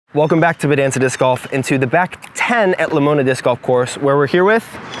Welcome back to Bedanza Disc Golf and to the back 10 at Lamona Disc Golf Course, where we're here with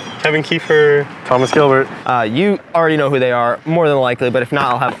Kevin Kiefer, Thomas Gilbert. You already know who they are, more than likely, but if not,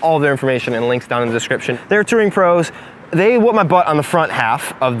 I'll have all their information and links down in the description. They're touring pros. They whooped my butt on the front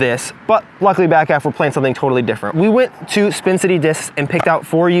half of this, but luckily back half we're playing something totally different. We went to Spin City Discs and picked out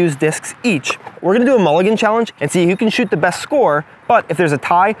 4 used discs each. We're gonna do a mulligan challenge and see who can shoot the best score, but if there's a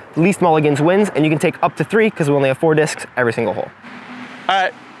tie, least mulligans wins, and you can take up to 3 because we only have 4 discs every single hole. All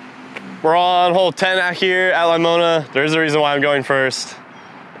right, we're on hole 10 out here at Lamona. There's a reason why I'm going first.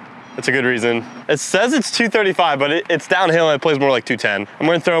 It's a good reason. It says it's 235, but it's downhill and it plays more like 210. I'm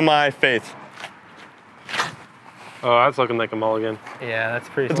gonna throw my faith. Oh, that's looking like a mulligan. Yeah, that's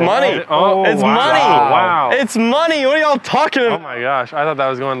pretty. It's money. Oh, it's wow. money. Wow. It's money. What are y'all talking about? Oh my gosh, I thought that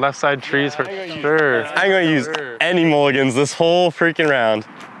was going left side trees for sure. I ain't gonna use any mulligans this whole freaking round.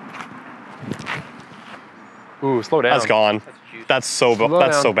 Ooh, slow down. That's gone. That's so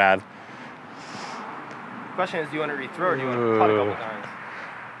bad. The question is, do you want to rethrow or do you want to putt a couple times?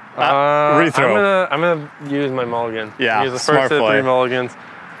 Rethrow. I'm gonna use my mulligan. Yeah, Use the smart first of the play. 3 mulligans.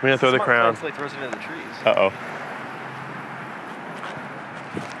 I'm gonna throw the crown. Throws it into the trees. Uh-oh.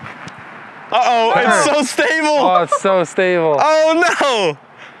 Uh-oh, it's so stable. Oh, it's so stable. Oh no.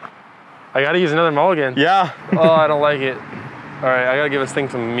 I gotta use another mulligan. Yeah. Oh, I don't like it. All right, I gotta give this thing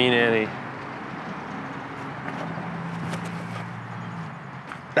some mean Annie.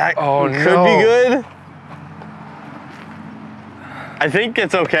 That could be good. I think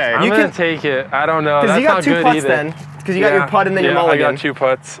it's okay. I'm gonna take it. I don't know. Because That's you got not 2 good putts either. then. Because you got your putt and then your mulligan. I got 2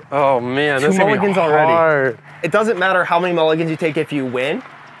 putts. Oh man, 2 this is gonna be mulligans hard. already. It doesn't matter how many mulligans you take if you win.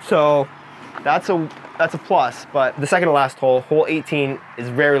 So that's a plus. But the second to last hole, hole 18, is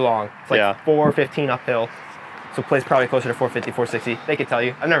very long. It's like 415 uphill. So plays probably closer to 450, 460. They could tell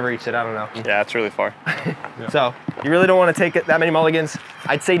you. I've never reached it. I don't know. Yeah, it's really far. So you really don't want to take it that many mulligans.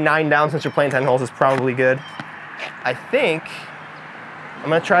 I'd say 9 down since you're playing 10 holes is probably good. I think I'm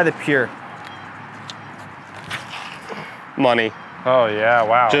gonna try the pure. Money. Oh yeah,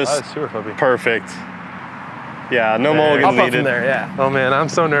 wow. Just that was super flippy. Perfect. Yeah, no mulligans Up needed. from there, yeah. Oh man, I'm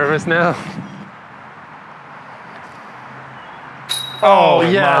so nervous now. Oh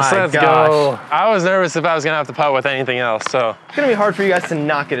yes, my let's gosh. go. I was nervous if I was gonna have to putt with anything else, so. It's gonna be hard for you guys to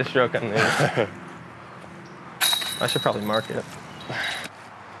not get a stroke on these. I should probably mark it.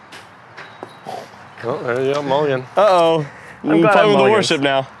 Oh, there you go, mulligan. Uh-oh. I'm glad playing I'm with the mulligans. warship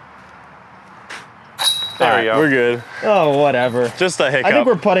now. There we go. We're good. Oh, whatever. Just a hiccup. I think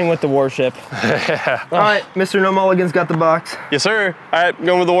we're putting with the warship. Yeah. All right, Mr. No Mulligan's got the box. Yes, sir. All right,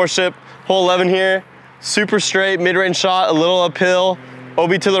 going with the warship. Hole 11 here. Super straight, mid-range shot, a little uphill.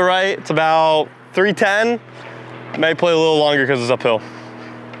 OB to the right, it's about 310. May play a little longer because it's uphill.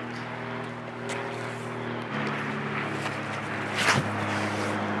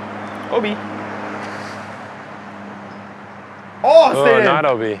 OB. Oh, stayed in. Not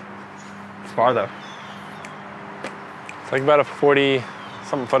OB. It's far though. It's like about a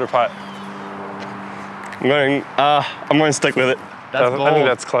 40-something footer putt. I'm going to stick with it. That's I gold. think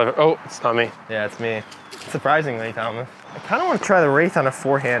that's clever. Oh, it's not me. Yeah, it's me. Surprisingly, Thomas. I kind of want to try the Wraith on a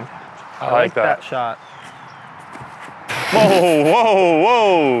forehand. I like that. shot. Whoa, whoa,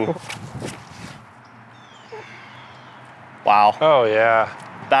 whoa. Wow. Oh yeah.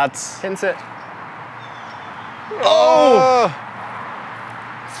 That's... Hints it. Oh!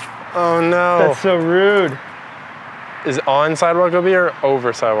 Oh no. That's so rude. Is on sidewalk OB or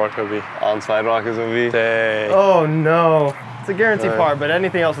over sidewalk OB? On sidewalk is OB. Dang. Oh no. It's a guaranteed Right. par, but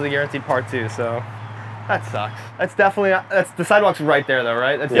anything else is a guaranteed par too, so that sucks. That's definitely, the sidewalk's right there though,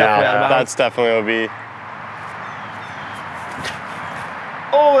 right? That's definitely out of Yeah, bounds. that's definitely OB.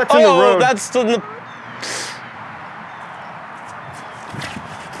 Oh, that's in the Oh, road. that's in the...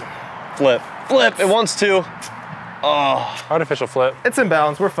 Flip. Flip, it wants to. Oh. Artificial flip. It's in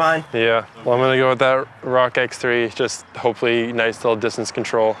bounds, we're fine. Yeah. Well, I'm gonna go with that Rock X3. Just hopefully nice little distance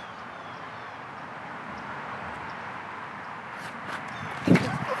control.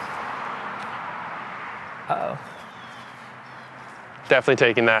 Uh-oh. Definitely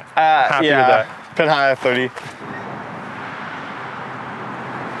taking that. Happy with yeah, that. pin high at 30.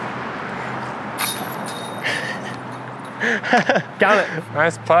 Count it.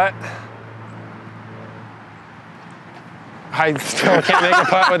 Nice putt. I still can't make a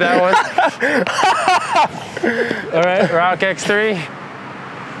putt with that one. All right, Rock X3.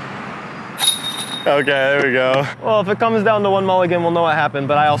 Okay, there we go. Well, if it comes down to 1 mulligan, we'll know what happened,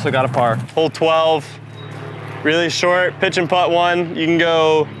 but I also got a par. Hole 12, really short, pitch and putt 1. You can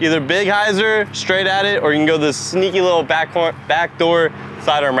go either big hyzer, straight at it, or you can go this sneaky little backdoor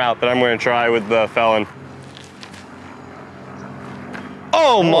sidearm route that I'm gonna try with the Felon.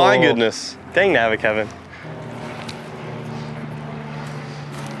 Oh my goodness. Dang nabbit, Kevin.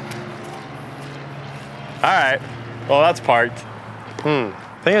 All right, well that's parked. I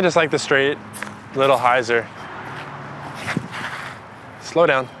think I just like the straight little hyzer. Slow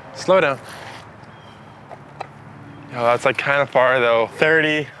down, slow down. Oh, that's like kind of far though.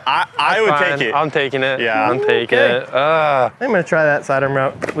 30, I would take it. I'm taking it. Yeah. I'm taking it. I'm gonna try that sidearm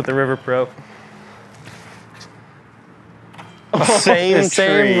route with the River Pro. Same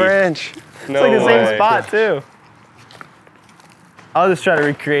tree. branch. No It's like the way. same spot too. I'll just try to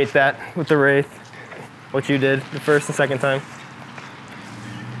recreate that with the Wraith. What you did the first and second time.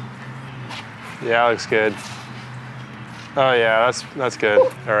 Yeah, looks good. Oh yeah, that's good.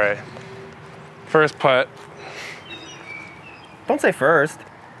 All right. First putt. Don't say first.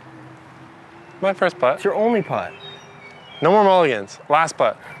 My first putt. It's your only putt. No more mulligans. Last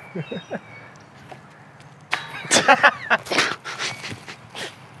putt.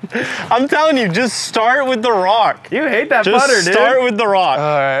 I'm telling you, just start with the rock. You hate that Just putter, dude. start with the rock.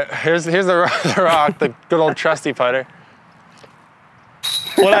 All right. Here's the rock, the good old trusty putter.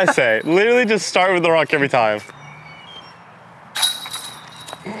 What'd I say? Literally just start with the rock every time.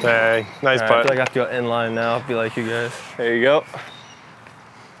 Dang, nice I putt. feel like I have to go in line now. I'll be like you guys. There you go.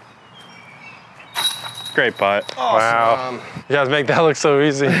 Great putt. Wow. You guys make that look so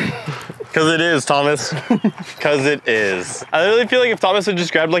easy. Because it is, Thomas. Because it is. I literally feel like if Thomas had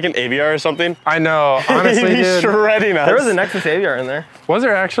just grabbed like an ABR or something, I know, honestly, he'd be dude. shredding us. There was a Nexus AVR in there. Was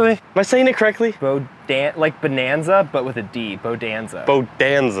there actually? Am I saying it correctly? Like Bonanza, but with a D. Bodanza.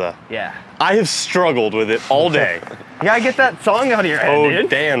 Bodanza. Yeah. I have struggled with it all day. You gotta get that song out of your head,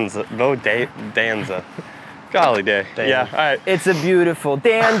 dude. Bodanza. Golly day. Damn. Yeah, all right. It's a beautiful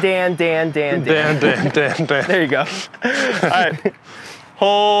Dan. Damn. There you go. All right.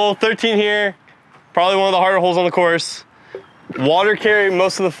 Hole 13 here. Probably one of the harder holes on the course. Water carry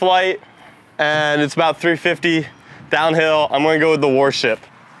most of the flight, and it's about 350 downhill. I'm gonna go with the Warship.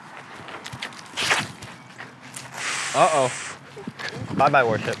 Uh-oh. Bye-bye,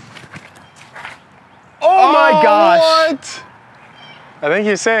 Warship. Oh my gosh. What? I think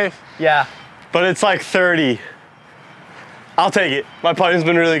you're safe. Yeah. But it's like 30. I'll take it. My putting's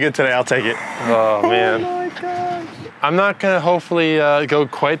been really good today. I'll take it. Oh man. Oh my gosh. I'm not gonna hopefully go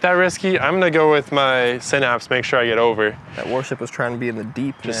quite that risky. I'm gonna go with my Synapse, make sure I get over. That Warship was trying to be in the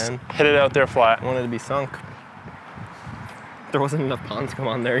deep, Just man. hit it out there flat. I wanted to be sunk. If there wasn't enough ponds come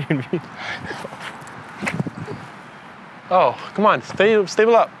on there, you'd be... Oh, come on,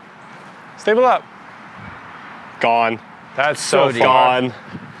 stable up. Stable up. Gone. That's so deep. far. Gone.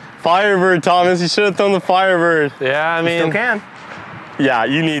 Firebird, Thomas. You should have thrown the Firebird. Yeah, I mean, Still can. Yeah,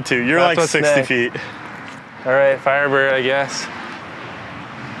 you need to. You're That's like what's 60 next. feet. all right, Firebird, I guess.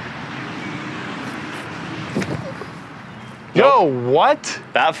 Yo, what?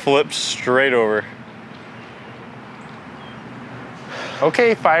 That flipped straight over.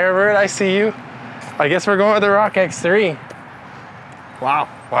 Okay, Firebird, I see you. I guess we're going with the Rock X3. Wow.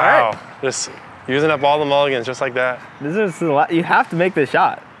 Wow, All right. just using up all the mulligans just like that. This is a lot. You have to make this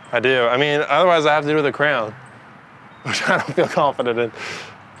shot. I do. I mean, otherwise I have to do with a crown, which I don't feel confident in.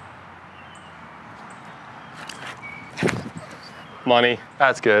 Money.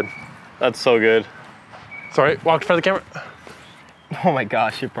 That's good. That's so good. Sorry, walked in front of the camera. Oh my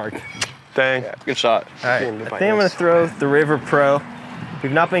gosh, you're parked. Dang. Good shot. All right, I think I'm gonna throw the River Pro.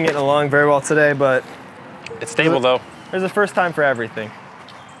 We've not been getting along very well today, but It's stable though. there's a first time for everything.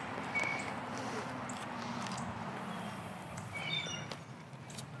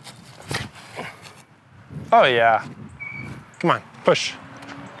 Oh yeah. Come on, push.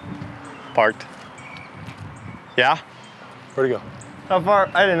 Parked. Yeah? Where'd it go? How far?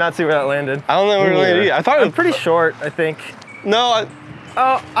 I did not see where that landed. I don't know where it landed either. I thought it I'm was pretty short, I think. No,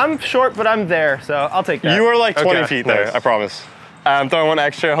 Oh, I'm short, but I'm there, so I'll take that. you were like 20 Okay, feet there, nice. I promise. I'm throwing one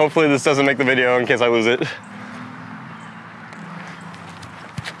extra. Hopefully this doesn't make the video in case I lose it.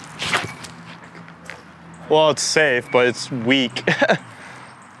 Well, it's safe, but it's weak.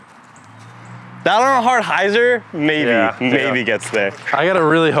 That on a hard hyzer, maybe gets there. I gotta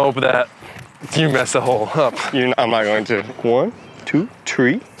really hope that you mess the hole up. I'm not going to. 1, 2,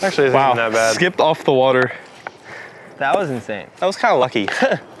 3. Actually, it Wow, isn't that bad. skipped off the water. That was insane. That was kind of lucky.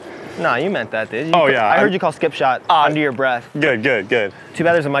 Nah, you meant that, dude. Oh, yeah, I heard you call skip shot under your breath. Good. Too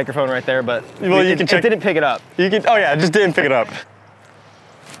bad there's a microphone right there, but Well, you can check- it didn't pick it up. You can. Oh yeah, just didn't pick it up.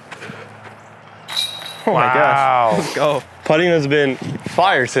 Oh my Wow. gosh. Let's go. Putting has been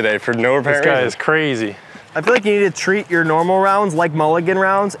fire today for no apparent This guy reason. is crazy. I feel like you need to treat your normal rounds like mulligan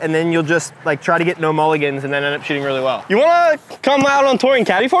rounds, and then you'll just like try to get no mulligans and then end up shooting really well. You wanna come out on tour and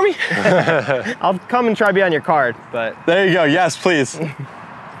caddy for me? I'll come and try to be on your card, but. There you go, yes, please.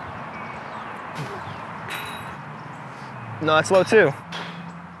 No, that's low too.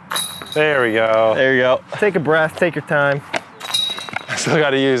 There we go. There you go. Take a breath, take your time. I still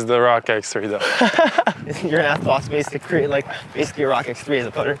got to use the Rock X3 though. You're gonna have to also to create like basically a Rock X3 as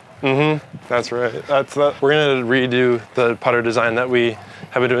a putter. That's right. We're gonna redo the putter design that we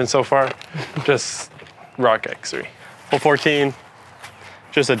have been doing so far. Just Rock X3. Hole 14.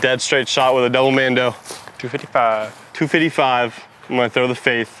 Just a dead straight shot with a double mando. 255. 255. I'm gonna throw the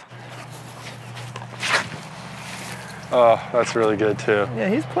faith. Oh, that's really good too. Yeah,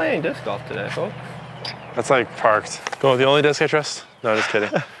 he's playing disc golf today, folks. That's like parked. Going with the only disc I trust? No, just kidding.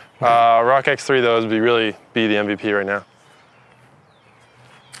 Rock X3 though would really be the MVP right now.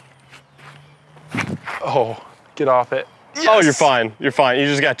 Oh, get off it. Yes. Oh, you're fine. You're fine. You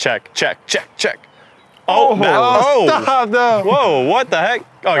just got check, check, check, check. Oh, Stop, no. Whoa, what the heck?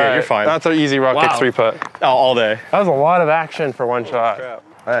 Okay, Right, you're fine. That's an easy Rock X3 putt. Oh, all day. That was a lot of action for one shot.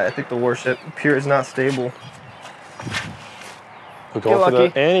 I think the Warship Pure is not stable. We're going for lucky.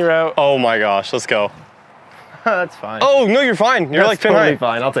 the Annie route. Oh my gosh, let's go. That's fine. Oh, no, you're fine. You're that's like pin totally high.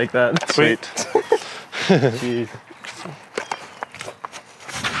 fine. I'll take that. Sweet. Jeez.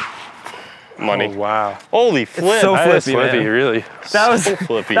 Money. Oh, wow. Holy flip. so That is flippy, flippy, man. really. That was So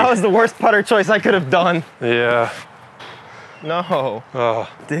flippy. that was the worst putter choice I could have done. Yeah. No, Oh,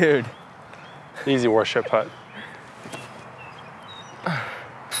 dude. easy Warship putt.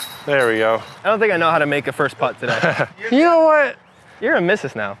 There we go. I don't think I know how to make a first putt today. You know what? You're gonna miss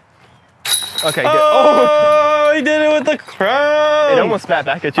this now. Okay, good. Oh, he did it with the crown. It almost spat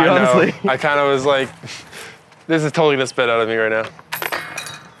back at you, I know. honestly. I kind of was like, this is totally gonna spit out of me right now.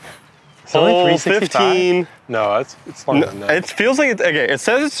 It's only Hole 365? 15. No, it's longer than that. It feels like it's, okay, it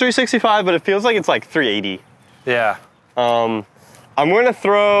says it's 365, but it feels like it's like 380. Yeah. I'm gonna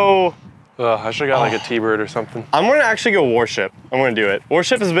throw, Ugh, I should have got like a T-bird or something. I'm gonna actually go Warship. I'm gonna do it.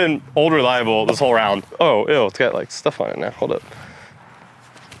 Warship has been old reliable this whole round. Oh, ew, it's got like stuff on it now. Hold up.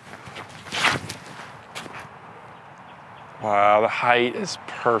 Wow, the height is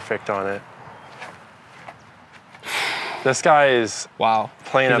perfect on it. This guy is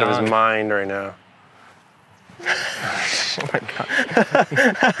playing out of his mind right now. Oh my god.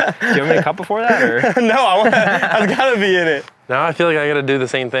 Do you want me a cup before that, or? No, I've gotta be in it. Now I feel like I gotta do the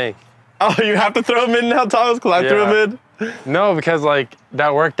same thing. Oh, you have to throw him in now, Thomas, because I threw him in? No, because like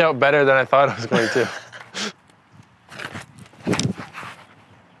that worked out better than I thought it was going to.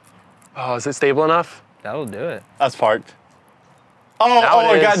 Oh, is it stable enough? That'll do it. That's parked.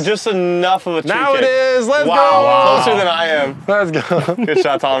 Oh, it got just enough of a tree Now kick. it is. Let's go. Wow, closer than I am. Let's go. Good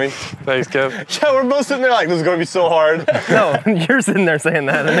shot, Tommy. Thanks, Kip. Yeah, we're both sitting there like, this is gonna be so hard. No, you're sitting there saying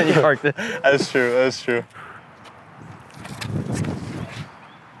that, and then you parked it. That's true, that's true.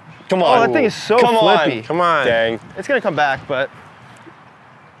 Come on. Oh, that thing is so Come flippy. on. Come on. Dang. It's gonna come back, but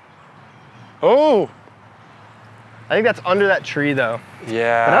Oh. I think that's under that tree, though.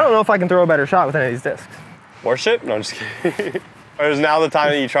 Yeah. And I don't know if I can throw a better shot with any of these discs. Warship? No, I'm just kidding. Or is now the time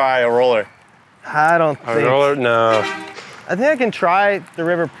that you try a roller? I don't A think. roller? No. I think I can try the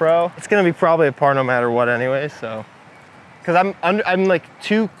River Pro. It's gonna be probably a par no matter what anyway, so. Because I'm like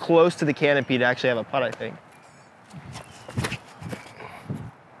too close to the canopy to actually have a putt, I think.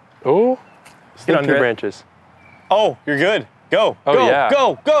 Oh. Get under it. branches. Oh, you're good. Go. Oh, go, yeah.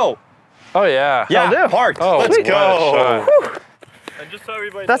 go, go. Oh yeah. Yeah, do. parked. Oh, let's what a go. shot. And just so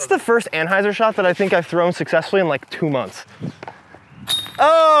everybody That's the first Anheuser shot that I think I've thrown successfully in like 2 months.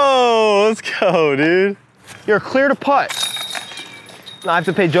 Oh, let's go, dude. You're clear to putt. No, I have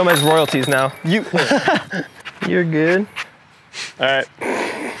to pay Jomez royalties now. You're good. All right.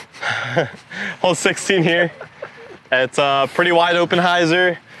 Hole 16 here. It's a pretty wide open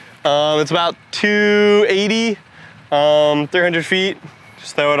hyzer. It's about 280, 300 feet.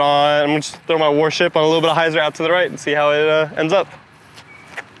 Just throw it on. I'm gonna just throw my Warship on a little bit of hyzer out to the right and see how it ends up.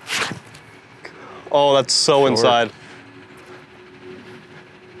 Oh, that's so inside.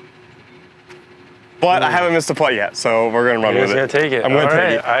 But I haven't missed a putt yet, so we're gonna run You're with just it. gonna take it. I'm gonna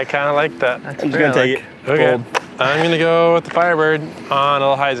take it. I kind of like that. I'm just gonna take it. Okay. Bold. I'm gonna go with the Firebird on a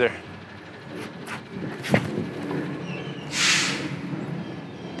little hyzer.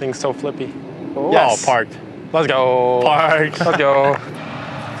 Thing's so flippy. Oh, Yes. parked. Let's go. Parked. Let's go.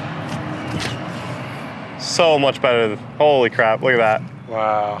 So much better. Holy crap, look at that.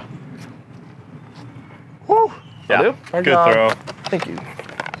 Wow. Woo. Yeah, do. good job. throw. Thank you.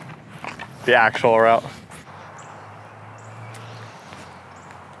 The actual route.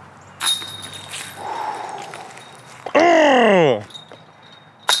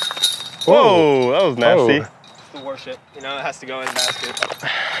 Whoa, that was nasty. Whoa. It's the worship. You know, it has to go in the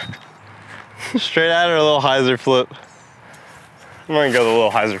basket. Straight at her, a little hyzer flip. I'm gonna go the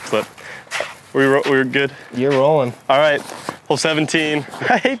little hyzer flip. We were good? You're rolling. All right, hole 17.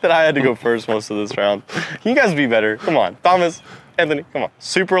 I hate that I had to go first most of this round. You guys be better, come on. Thomas, Anthony, come on.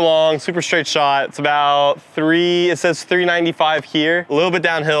 Super long, super straight shot. It's about it says 395 here. A little bit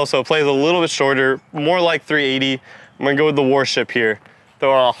downhill, so it plays a little bit shorter, more like 380. I'm gonna go with the warship here.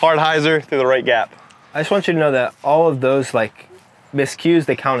 Throw on a hard hyzer through the right gap. I just want you to know that all of those like miscues,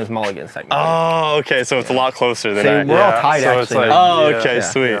 they count as mulligans technically. Oh, okay, so it's a lot closer than So we're all Yeah, tied so it's actually. like- Oh, Yeah, okay, yeah,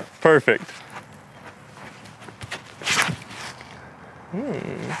 sweet, yeah. perfect.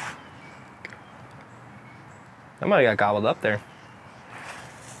 I might have got gobbled up there.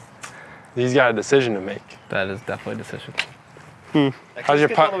 He's got a decision to make. That is definitely a decision. How's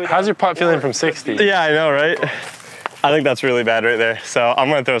your putt feeling from 60? Yeah, I know, right? I think that's really bad right there. So I'm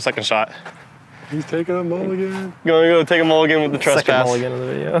gonna throw a second shot. He's taking a mulligan. Gonna go take a mulligan with the Second trespass. mulligan of the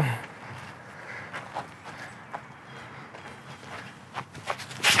video.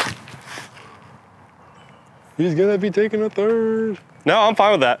 He's gonna be taking a third. No, I'm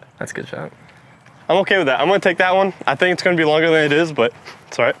fine with that. That's a good shot. I'm okay with that. I'm gonna take that one. I think it's gonna be longer than it is, but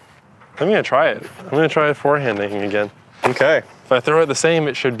it's all right. I'm gonna try it. I'm gonna try forehanding again. Okay. If I throw it the same,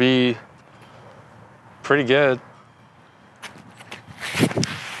 it should be pretty good.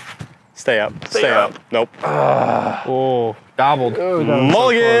 Stay up. Stay up. Nope. Oh, gobbled.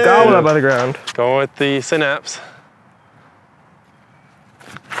 Mulligan. Gobbled up by the ground. Going with the synapse.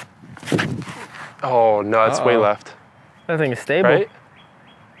 Oh no, it's way left. That thing is stable. Right?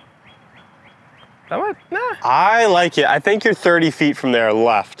 That might, nah. I like it. I think you're 30 feet from there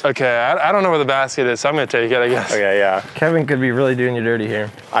left. Okay, I don't know where the basket is, so I'm gonna take it, I guess. Okay, yeah. Kevin could be really doing you dirty here.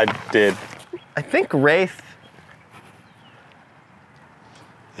 I did. I think Wraith,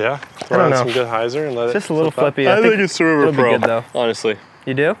 Yeah. I Throw don't on know. some good hyzer and let it. just a little flip up. flippy. I think it's River it'll be Pro. good though. Honestly.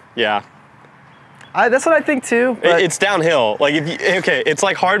 You do? Yeah. That's what I think too. But It's downhill. Like if you, okay, it's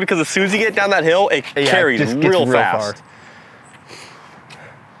like hard because as soon as you get down that hill, it yeah, it carries just gets real real fast. far.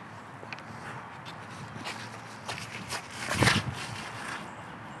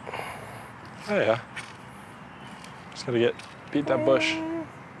 Oh yeah. Just gotta beat that bush.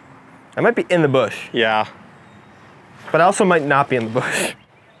 I might be in the bush, Yeah. but I also might not be in the bush.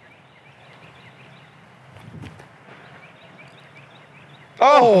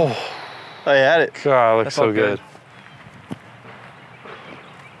 Oh. I had it. God, it looks so felt good.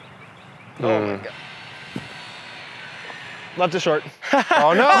 good. Oh my god. Left to short.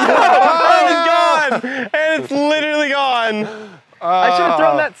 Oh no! Oh, it's gone! And it's literally gone. I should have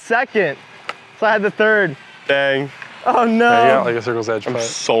thrown that second. So I had the third. Dang. Oh no. Yeah, you got like a circle's edge I'm putt.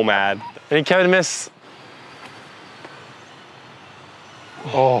 so mad. Any Kevin miss?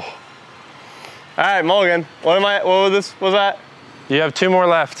 Oh. All right, mulligan. What was this? What was that? You have 2 more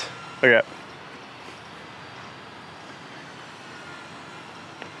left. Okay.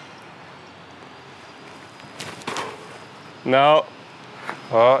 No.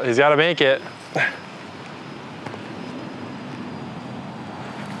 Oh, he's gotta make it.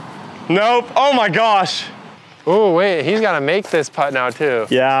 Nope. Oh my gosh. Oh wait, he's gotta make this putt now too.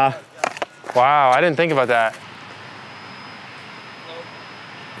 Yeah. Wow, I didn't think about that.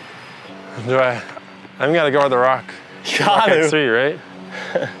 I'm gonna go with the rock. Got Rock at to. 3, right?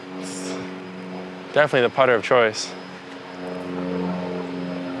 Definitely the putter of choice.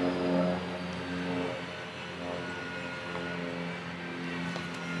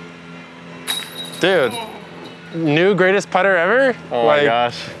 Dude, new greatest putter ever? Oh my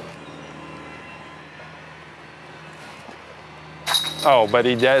gosh. Oh, but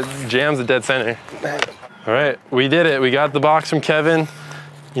he jams the dead center. All right, we did it. We got the box from Kevin.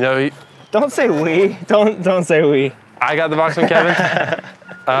 You know, Don't say we. Don't say we. I got the box from Kevin.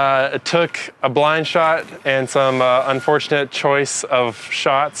 It took a blind shot and some unfortunate choice of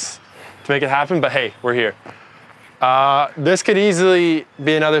shots to make it happen, but hey, we're here. This could easily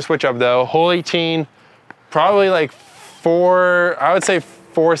be another switch up though. Hole 18, probably like I would say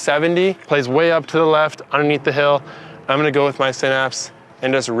 470. Plays way up to the left, underneath the hill. I'm gonna go with my synapse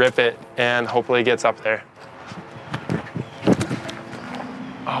and just rip it and hopefully it gets up there.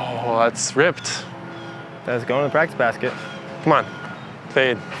 Oh, that's ripped. That's going to the practice basket. Come on,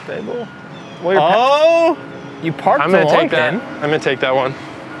 fade. Stable. Well, you're Oh! you parked I'm the gonna long take that. pin. I'm gonna take that one.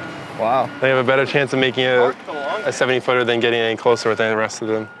 Wow. They have a better chance of making a 70-footer than getting any closer with any rest of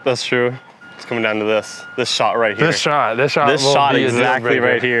them. That's true. It's coming down to this shot right here. This shot This will shot be a deal exactly breaker.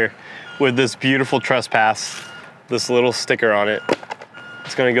 right here with this beautiful trespass, this little sticker on it.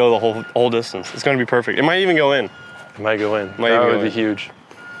 It's gonna go the whole distance. It's gonna be perfect. It might even go in. It might go in. Might that even would go be in. huge.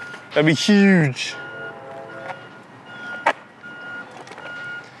 That'd be huge.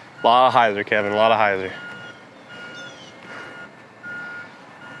 A lot of hyzer, Kevin, a lot of hyzer.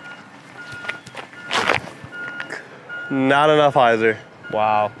 Not enough hyzer.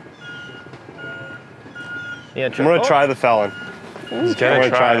 Wow. Yeah, I'm gonna try the felon. I'm gonna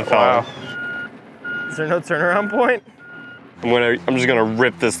try the felon. Wow. Is there no turnaround point? I'm just gonna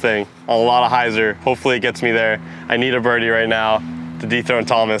rip this thing. A lot of hyzer. Hopefully it gets me there. I need a birdie right now to dethrone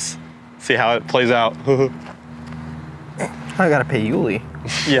Thomas. See how it plays out. I gotta pay Yuli.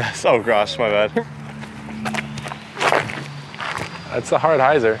 Yes, oh gosh, my bad. That's a hard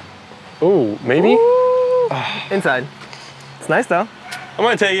hyzer. Ooh, maybe? Inside. It's nice though. I'm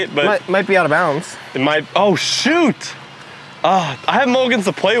gonna take it, but Might be out of bounds. it might, oh shoot! I have mulligans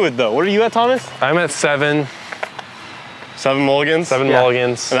to play with though. What are you at, Thomas? I'm at 7. 7 mulligans? 7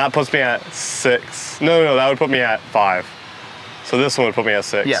 mulligans. And that puts me at 6. No, that would put me at 5. So this one would put me at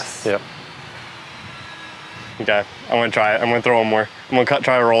 6. Yes. Yep. Okay, I'm gonna try it. I'm gonna throw one more. I'm gonna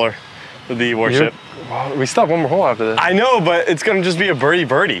try a roller with the warship. Well, we still have one more hole after this. I know, but it's gonna just be a birdie.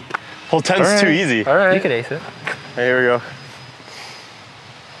 Hole 10's too easy. All right. You could ace it. Right, here we go.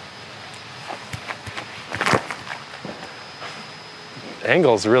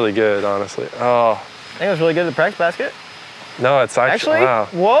 Angle's really good, honestly. Oh, I think it was really good at the practice basket. no, it's actually, wow.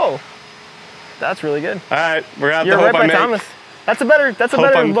 Whoa. That's really good. All right, we're gonna have You're to right hope by I make. Thomas. That's a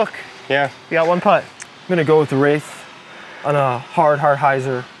better I'm- look. Yeah. You got one putt. I'm gonna go with the Wraith on a hard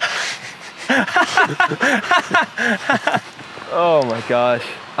hyzer. Oh my gosh.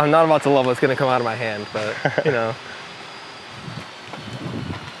 I'm not about to love what's gonna come out of my hand, but you know.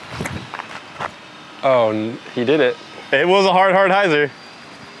 Oh, he did it. It was a hard hyzer.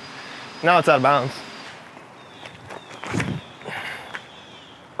 Now it's out of bounds.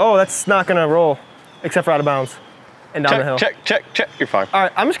 Oh, that's not gonna roll, except for out of bounds and down the hill. Check. You're fine. All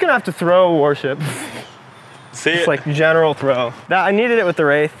right, I'm just gonna have to throw warship. See It's it? like general throw. That I needed it with the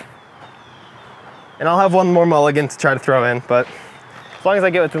Wraith. And I'll have one more mulligan to try to throw in, but as long as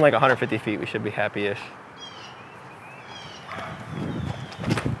I get within like 150 feet, we should be happy-ish.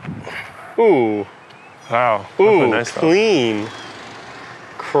 Ooh. Wow. Ooh, Nice clean.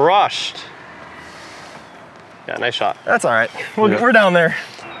 Crushed. Yeah, nice shot. That's all right. Yeah. We're down there.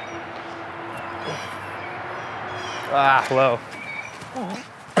 Ah, low.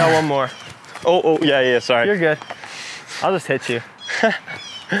 Got one more. Oh, yeah, sorry. You're good. I'll just hit you.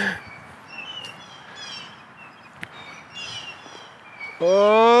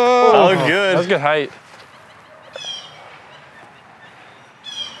 Oh, That looked good. That was good height.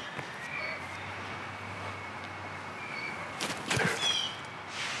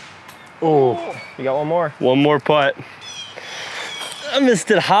 Oh, you got one more. One more putt. I missed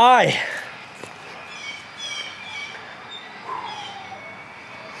it high.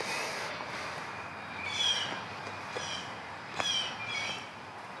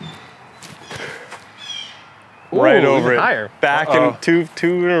 Right Ooh, over even it. higher. Back in two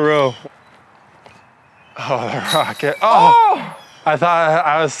in a row. Oh, the rocket. Oh! I thought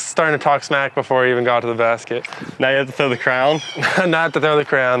I was starting to talk smack before I even got to the basket. Now you have to throw the crown. Not to throw the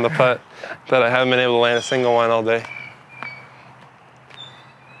crown, the putt that I haven't been able to land a single one all day.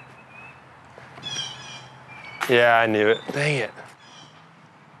 Yeah, I knew it. Dang it.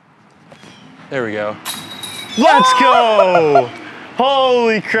 There we go. Let's go!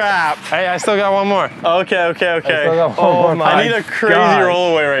 Holy crap. Hey, I still got one more. Okay. I still got one more. my I need a crazy God.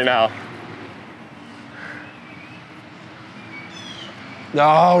 roll away right now.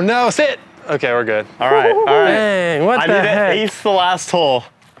 No, sit. Okay, we're good. All right. Dang, what I the need to heck? ace the last hole.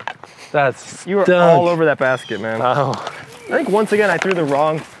 That's You were dunk. all over that basket, man. Oh, I think once again I threw the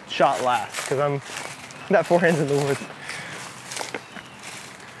wrong shot last because I'm that forehand's in the woods.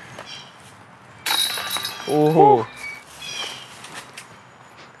 Ooh.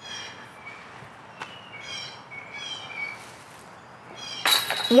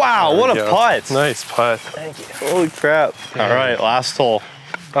 Wow, what a There we go. putt. Nice putt. Thank you. Holy crap. All right, last hole.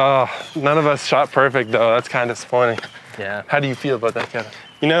 Oh, none of us shot perfect though. That's kind of disappointing. Yeah. How do you feel about that, Kevin?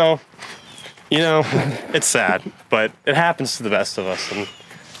 You know, it's sad, but it happens to the best of us, and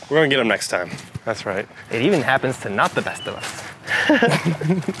we're gonna get them next time. That's right. It even happens to not the best of us.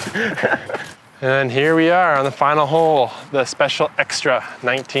 And here we are on the final hole, the special extra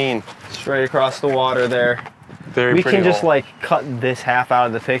 19. Straight across the water there. Very We pretty can just hole. like cut this half out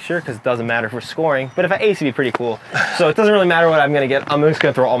of the picture because it doesn't matter if we're scoring. But if I ace, it'd be pretty cool. So it doesn't really matter what I'm gonna get. I'm just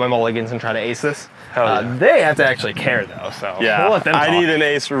gonna throw all my mulligans and try to ace this. Hell yeah. They have to actually care though, so Yeah, we'll let them talk. I need an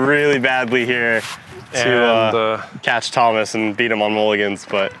ace really badly here And, to catch Thomas and beat him on mulligans,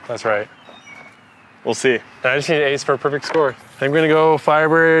 but that's right. We'll see. And I just need an ace for a perfect score. I think we're gonna go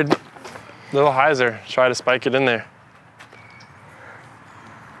Firebird, little hyzer, try to spike it in there.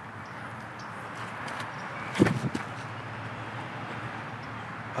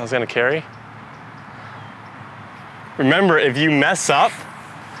 I was gonna carry. Remember, if you mess up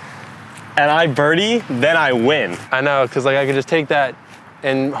and I birdie, then I win. I know, because like I could just take that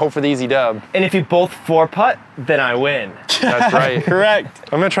and hope for the easy dub. And if you both 4-putt, then I win. That's right. Correct.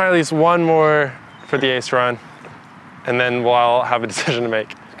 I'm gonna try at least one more for the ace run, and then I'll have a decision to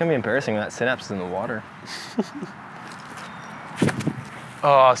make. It's gonna be embarrassing when that synapse is in the water.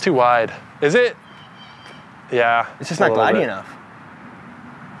 Oh, it's too wide. Is it? Yeah. It's just not gliding enough.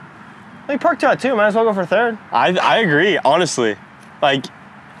 Well, you parked out too, might as well go for third. I agree, honestly. Like,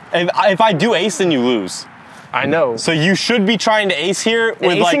 if I do ace, then you lose. I know. So you should be trying to ace here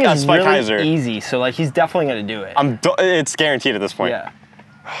with like a spike hyzer. Really easy, so like he's definitely gonna do it. It's guaranteed at this point. Yeah.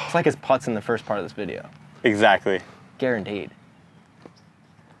 It's like his putts in the first part of this video. Exactly. Guaranteed.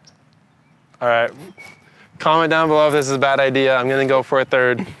 All right. Comment down below if this is a bad idea. I'm gonna go for a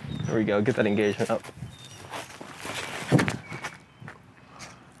third. There we go, get that engagement up.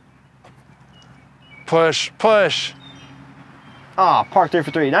 Push, push. Ah, par 3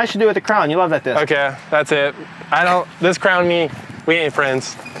 for 3. Now you should do it with the crown. You love that disc. Okay, that's it. This crown me, we ain't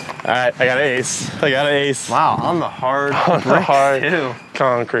friends. All right, I got an ace. I got an ace. Wow, on the hard the hard too.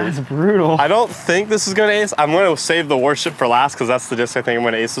 Concrete. That's brutal. I don't think this is gonna ace. I'm gonna save the worship for last because that's the disc I think I'm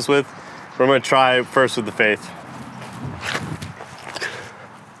gonna ace this with. But I'm gonna try first with the faith.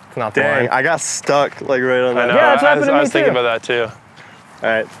 It's not the Dang, line. I got stuck like right on that. I know, Yeah, that's what happened to I me, was thinking too. about that too. All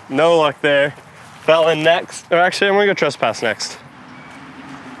right, no luck there. Felton next. Or actually, I'm gonna go trespass next.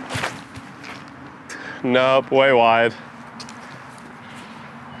 Nope, way wide.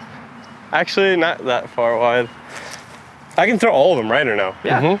 Actually, not that far wide. I can throw all of them, right or no?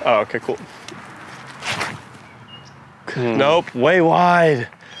 Yeah. Mhm. Oh, okay, cool. Nope, way wide.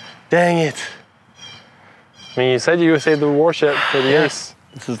 Dang it. I mean, you said you would save the warship for the ace.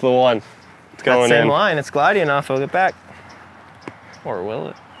 This is the one. It's That going same in. line, it's gliding enough, it'll get back. Or will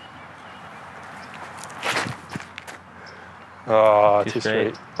it? Oh, Too too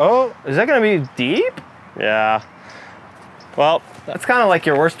straight. straight. Oh, Is that gonna be deep? Yeah. Well, That's kind of like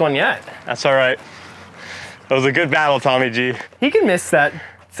your worst one yet. that's all right. That was a good battle, Tommy G. He can miss that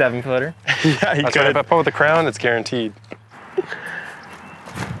 7-footer. Yeah, he that's right. could. If I pull with the crown, it's guaranteed.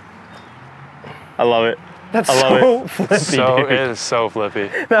 I love it. That's I love so flippy, So dude. it is so flippy.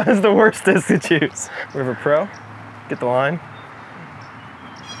 That was the worst disc to choose. River Pro, get the line.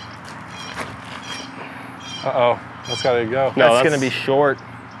 Uh-oh, that's gotta go. No, That's gonna be short.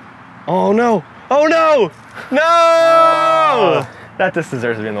 Oh no! Oh no! No! That disc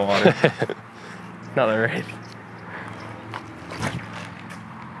deserves to be in the water. Not the right.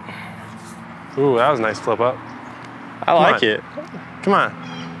 Ooh, that was a nice flip up. I like on. it. Come on.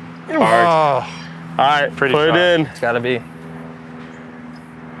 Hard. Oh, All right, Pretty put shot. it in. It's gotta be.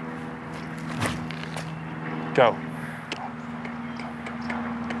 go.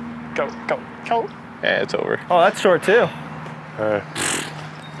 Go, go, go. Yeah, it's over. Oh, that's short too. All right.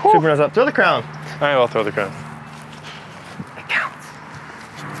 Super nose up. Throw the crown. All right, I'll throw the crown. It counts.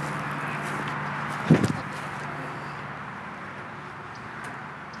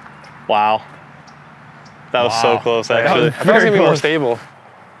 Wow. That was so Wow. close, That actually. was I thought it was gonna be more close. stable.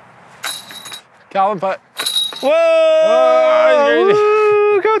 Calvin putt. Whoa! Oh,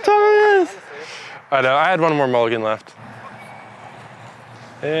 Woo! Go Thomas! I know, I had one more mulligan left.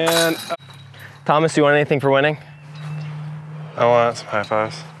 And Thomas, do you want anything for winning? I want some high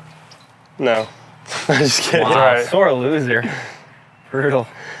fives. No. I'm just kidding. Wow. right. Sore loser. Brutal.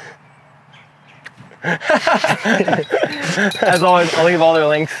 As always, I'll leave all their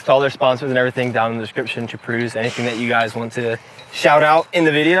links to all their sponsors and everything down in the description to peruse anything that you guys want to shout out in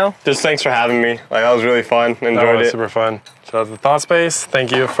the video. Just thanks for having me. Like, that was really fun. That Enjoyed was it. super fun. Shout out to Thought Space.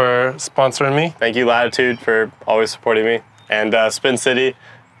 Thank you for sponsoring me. Thank you, Latitude, for always supporting me. And Spin City,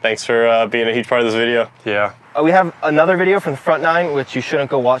 thanks for being a huge part of this video. Yeah. We have another video from the front nine, which you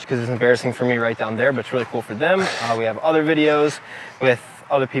shouldn't go watch because it's embarrassing for me right down there, but it's really cool for them. We have other videos with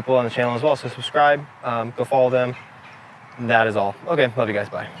other people on the channel as well, so subscribe, go follow them. That is all. Okay, love you guys,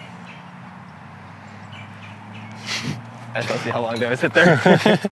 bye. I just want to see how long do I sit there.